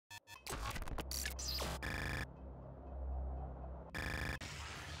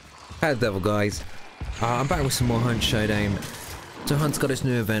Hello Devil guys, I'm back with some more Hunt Showdown. So Hunt's got his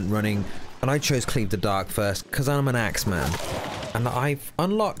new event running, and I chose Cleave the Dark first because I'm an axeman. And I've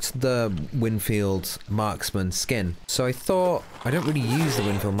unlocked the Winfield Marksman skin. So I thought, I don't really use the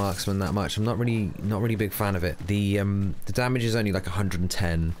Winfield Marksman that much. I'm not really a big fan of it. The damage is only like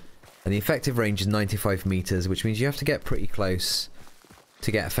 110, and the effective range is 95 meters, which means you have to get pretty close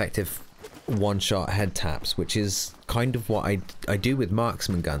to get effective one-shot head taps, which is kind of what I do with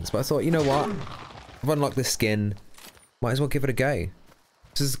marksman guns. But I thought, you know what? I've unlocked this skin. Might as well give it a go.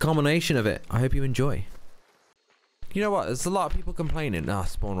 This is a combination of it. I hope you enjoy. You know what? There's a lot of people complaining. Ah,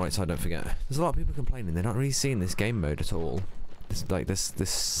 spawn right side, don't forget. There's a lot of people complaining. They're not really seeing this game mode at all. It's like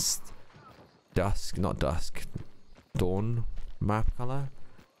this dawn map color.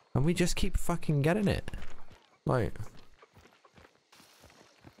 And we just keep fucking getting it. Like...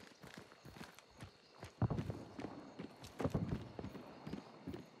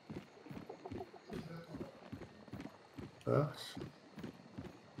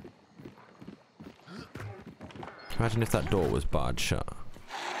 Imagine if that door was barred shut.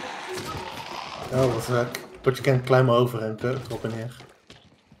 Oh, wat leuk. But you can climb over and drop in here.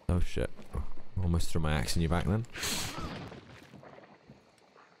 Oh shit. Almost threw my axe in your back then.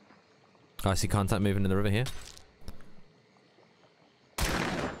 Oh, I see contact moving in the river here.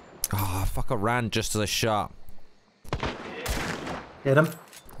 Oh, fuck, I ran just as I shot. Hit him.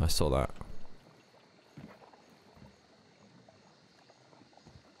 I saw that.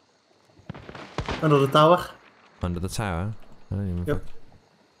 Under the tower. Under the tower? I don't even... Yep.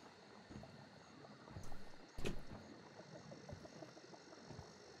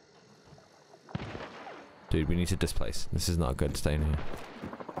 Dude, we need to displace. This is not good staying here.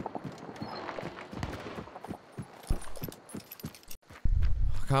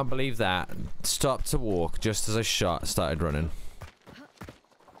 I can't believe that. Stopped to walk just as I started running.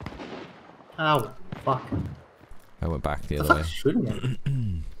 Ow. Fuck. I went back the What other the way. fuck is shooting at?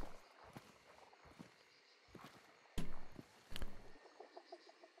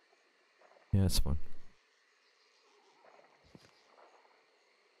 Yeah, it's fine.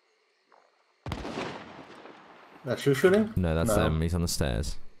 That's you shooting? No, that's them. He's on the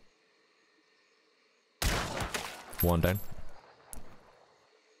stairs. One down.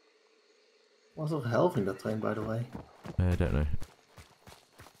 What's er health in that train, by the way? I don't know.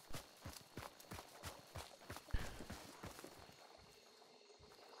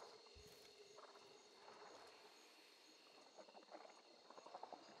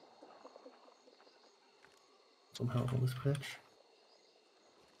 Some health on this bridge.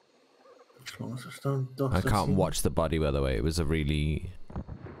 I can't watch the body, by the way. It was a really...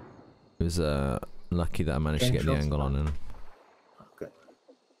 It was lucky that I managed to get the angle on him. Okay.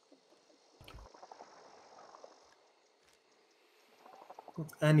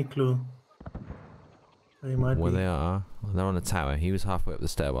 Not any clue. Where he might be. They are. They're on the tower. He was halfway up the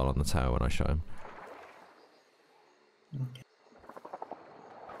stairwell on the tower when I shot him. Okay.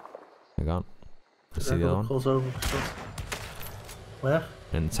 I can't. I see the other one. Where?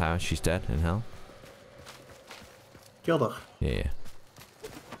 In the tower. She's dead in hell. Killed her. Yeah.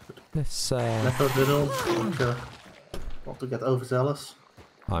 Let's Left her little. Not to get overzealous.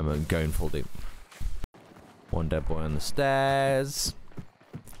 I'm going full deep. One dead boy on the stairs.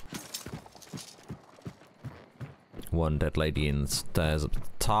 One dead lady in the stairs up the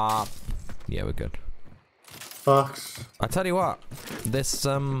top. Yeah, we're good. Fox. I tell you what, this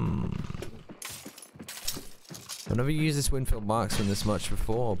I've never used this Winfield Marksman this much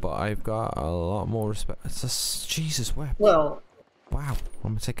before, but I've got a lot more respect. It's a Jesus weapon. Well. Wow,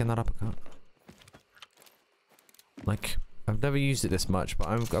 I'm taking that uppercut. Like, I've never used it this much, but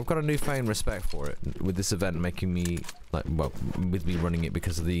I've got a newfound respect for it. With this event making me, like, well, with me running it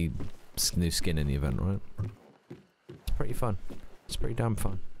because of the new skin in the event, right? It's pretty fun. It's pretty damn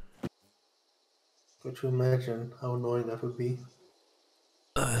fun. Could you imagine how annoying that would be?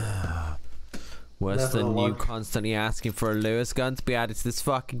 Worse than you constantly asking for a Lewis gun to be added to this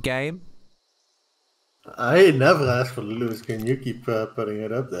fucking game? I never asked for the Lewis gun, you keep putting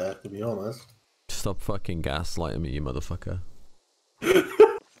it up there, to be honest. Stop fucking gaslighting me, you motherfucker.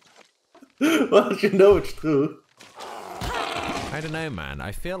 Well, you know it's true. I don't know, man.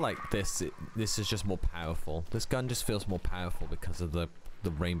 I feel like this is just more powerful. This gun just feels more powerful because of the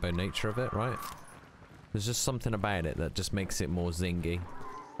rainbow nature of it, right? There's just something about it that just makes it more zingy.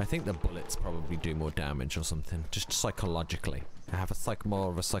 I think the bullets probably do more damage or something, just psychologically. They have more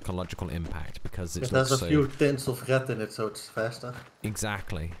of a psychological impact because it has a few tints of red in it, so it's faster.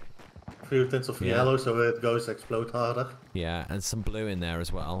 Exactly. A few tints of yellow, so it goes explode harder. Yeah, and some blue in there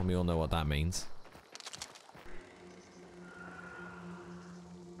as well. We all know what that means.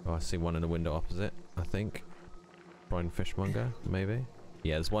 Oh, I see one in the window opposite, I think. Brian Fishmonger, maybe?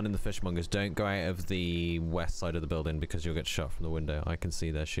 Yeah, there's one in the Fishmongers. Don't go out of the west side of the building because you'll get shot from the window. I can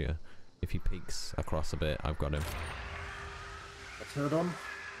see their shooter. If he peeks across a bit, I've got him. Let's hold on.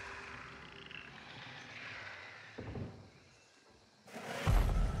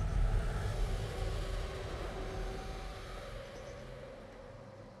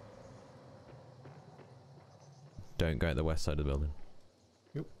 Don't go out the west side of the building.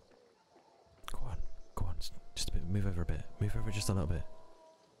 Yep. Go on. Go on. Just a bit. Move over a bit. Move over just a little bit.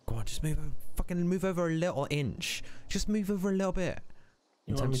 Go on. Just move over. Fucking move over a little inch. Just move over a little bit.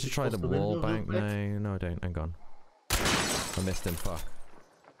 You In want me terms to try the cross wall window bank? real quick? No, I don't. Hang on. I missed him. Fuck.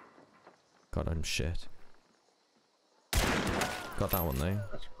 God, I'm shit. Got that one though.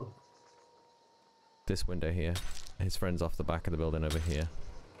 That's cool. This window here. His friend's off the back of the building over here.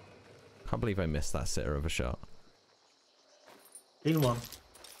 Can't believe I missed that sitter of a shot. In one.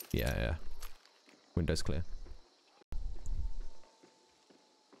 Yeah. Window's clear.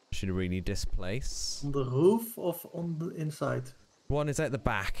 Should really displace. On the roof or on the inside? One is at the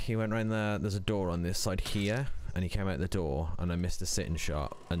back. He went around there. There's a door on this side here. And he came out the door. And I missed a sitting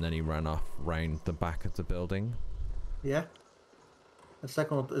shot. And then he ran off round the back of the building. Yeah. The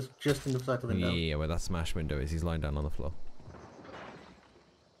second one is just in the side of the window. Yeah, where that smash window is. He's lying down on the floor.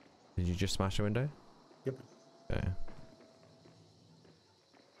 Did you just smash a window? Yep. Yeah.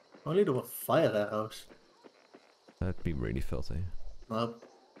 Only there were fire arrows. That'd be really filthy. No.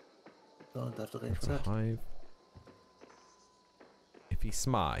 Don't have the range It's for a that. hive. If he's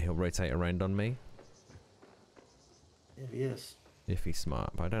smart, he'll rotate around on me. Yeah, he is. If he's smart,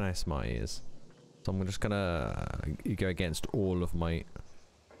 but I don't know how smart he is. So I'm just gonna go against all of my...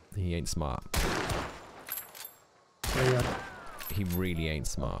 He ain't smart. Yeah. He really ain't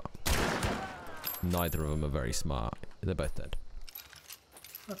smart. Neither of them are very smart. They're both dead.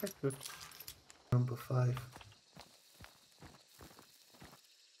 Okay, good. Number 5.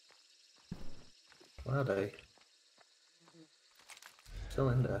 Where are they? Still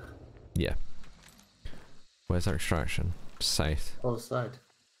in there. Yeah. Where's our extraction? South. Other side.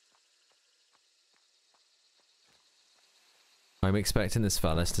 I'm expecting this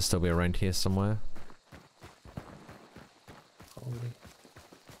phallus to still be around here somewhere. Probably.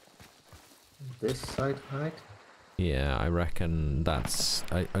 This side, right? Yeah, I reckon that's...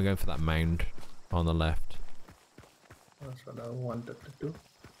 I'm going for that mound on the left. That's what I wanted to do.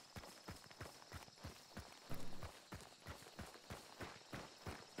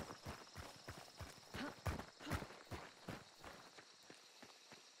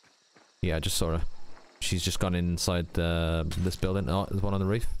 Yeah, I just saw her. She's just gone inside this building. Oh, there's one on the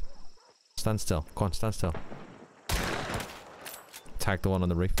roof. Stand still. Go on, stand still. Tag the one on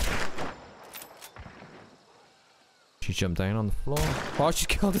the roof. She jumped down on the floor. Oh, she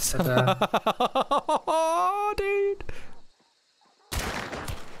killed herself. Oh, dude.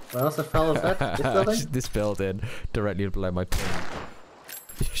 Where else the fellow at? This building? This building, directly below my pin.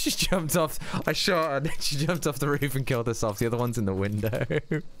 She jumped off. I shot her and then she jumped off the roof and killed herself. The other one's in the window.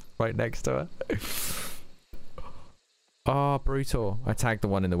 Right next to her. Oh, brutal. I tagged the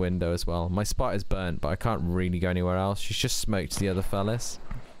one in the window as well. My spot is burnt, but I can't really go anywhere else. She's just smoked the other fellas.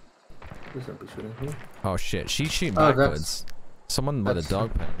 Please don't be shooting here. Oh shit, she's shooting Oh, backwards. Someone with a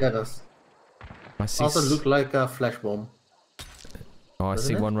dog pen. Yeah, that's I see. also look like a flash bomb. Oh, I doesn't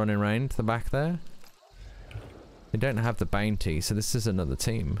see it? one running around the back there. They don't have the bounty, so this is another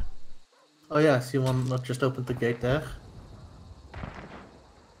team. Oh yeah, I see one that just opened the gate there.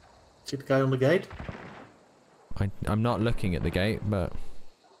 See the guy on the gate? I'm not looking at the gate, but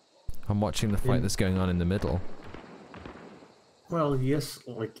I'm watching the fight that's going on in the middle. Well, he is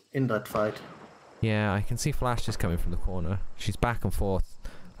like in that fight. Yeah, I can see flashes coming from the corner. She's back and forth.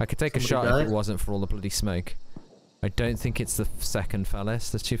 I could take a shot Somebody if it wasn't for all the bloody smoke. I don't think it's the second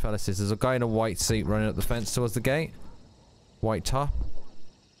phallus. There's two phalluses. There's a guy in a white suit running up the fence towards the gate. White top.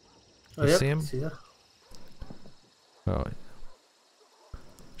 Oh, You yeah, see him? see her. Oh.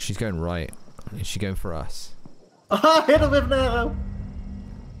 She's going right. Is she going for us? Ah, hit him with an arrow!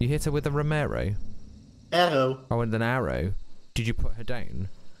 You hit her with a Romero? Arrow? Oh, with an arrow? Did you put her down?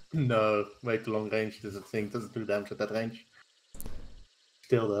 No, way too long range. This thing doesn't do damage at that range.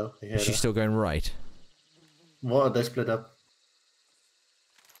 Still though, I hit Is she her. still going right? What? They split up.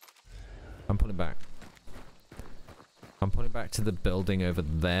 I'm pulling back. I'm pulling back to the building over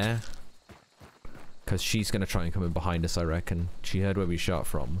there. Because she's going to try and come in behind us, I reckon. She heard where we shot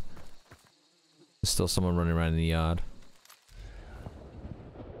from. There's still someone running around in the yard.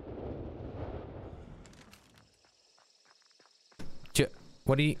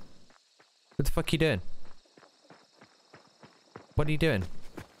 What are you... What the fuck are you doing? What are you doing?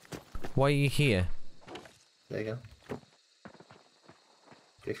 Why are you here? There you go. In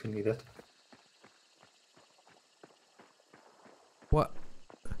case you need it. What?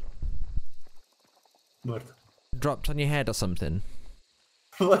 What? Dropped on your head or something?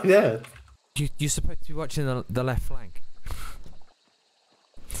 Why that? You're supposed to be watching the left flank.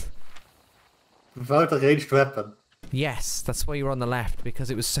 Without a ranged weapon. Yes, that's why you were on the left, because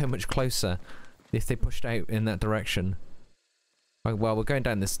it was so much closer if they pushed out in that direction. Oh, well, we're going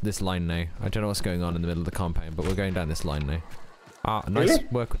down this line now. I don't know what's going on in the middle of the compound, but we're going down this line now. Ah, nice Really?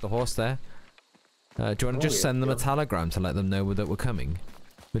 work with the horse there. Do you want to just send them a telegram to let them know that we're coming?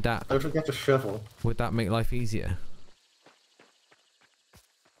 Would that... Don't forget the shovel. Would that make life easier?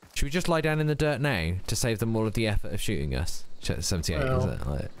 Should we just lie down in the dirt now to save them all of the effort of shooting us? 78, Well. is it?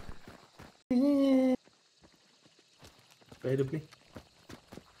 Like, Debatably.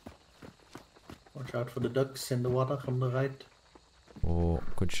 Watch out for the ducks in the water on the right. oh,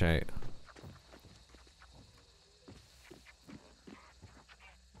 good shout.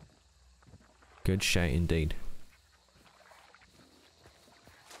 Good shout indeed.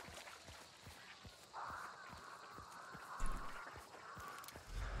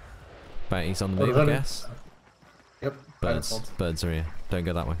 But he's on the move, I guess. Yep. Birds are here. Don't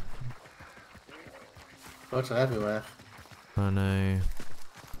go that way. Birds are everywhere. Oh no.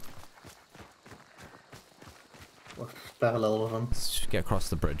 What's parallel with them? Let's just get across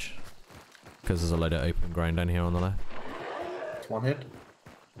the bridge. Because there's a load of open ground down here on the left. It's one hit.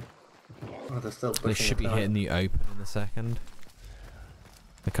 Oh, they're still pushing. They should be it down. hitting the open in a second.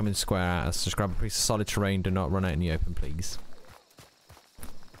 They're coming square at us. Just grab a piece of solid terrain. Do not run out in the open, please.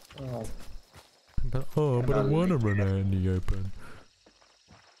 Oh. But I want to run out in the open.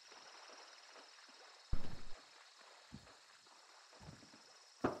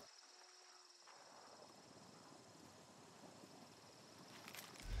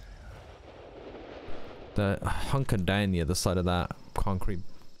 They're hunkered down the other side of that concrete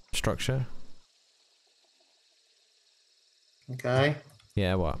structure. Okay.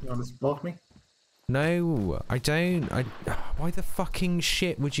 Yeah, what? You want to support me? No, I don't. Why the fucking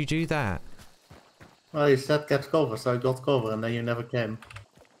shit would you do that? Well, you said get cover, so I got cover, and then you never came.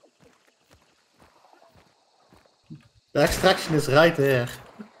 The extraction is right there.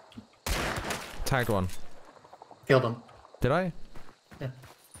 Tagged one. Kill them. Did I? Yeah.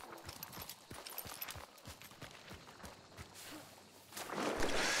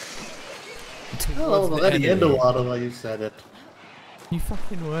 Oh, I'm already in the water while you said it. You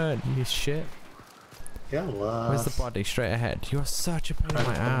fucking weren't, you shit. Yeah, well. Where's the body? Straight ahead. You are such a pain in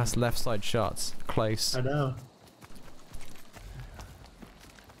my ass. Left side shots. Close. I know.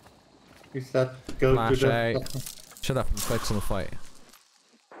 You said go Flash to the... out. Shut up and focus on the fight.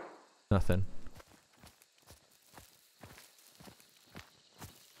 Nothing.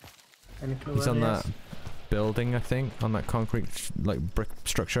 He's on that building, I think. On that concrete, like, brick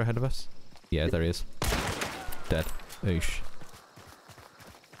structure ahead of us. Yeah, there he is. Dead. Oosh.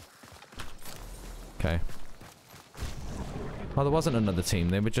 Okay. Oh, there wasn't another team.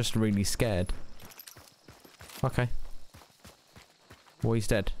 They were just really scared. Okay. Well, he's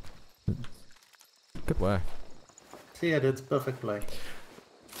dead. Good work. See, I did perfect play.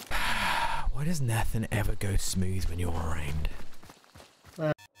 Why does nothing ever go smooth when you're around?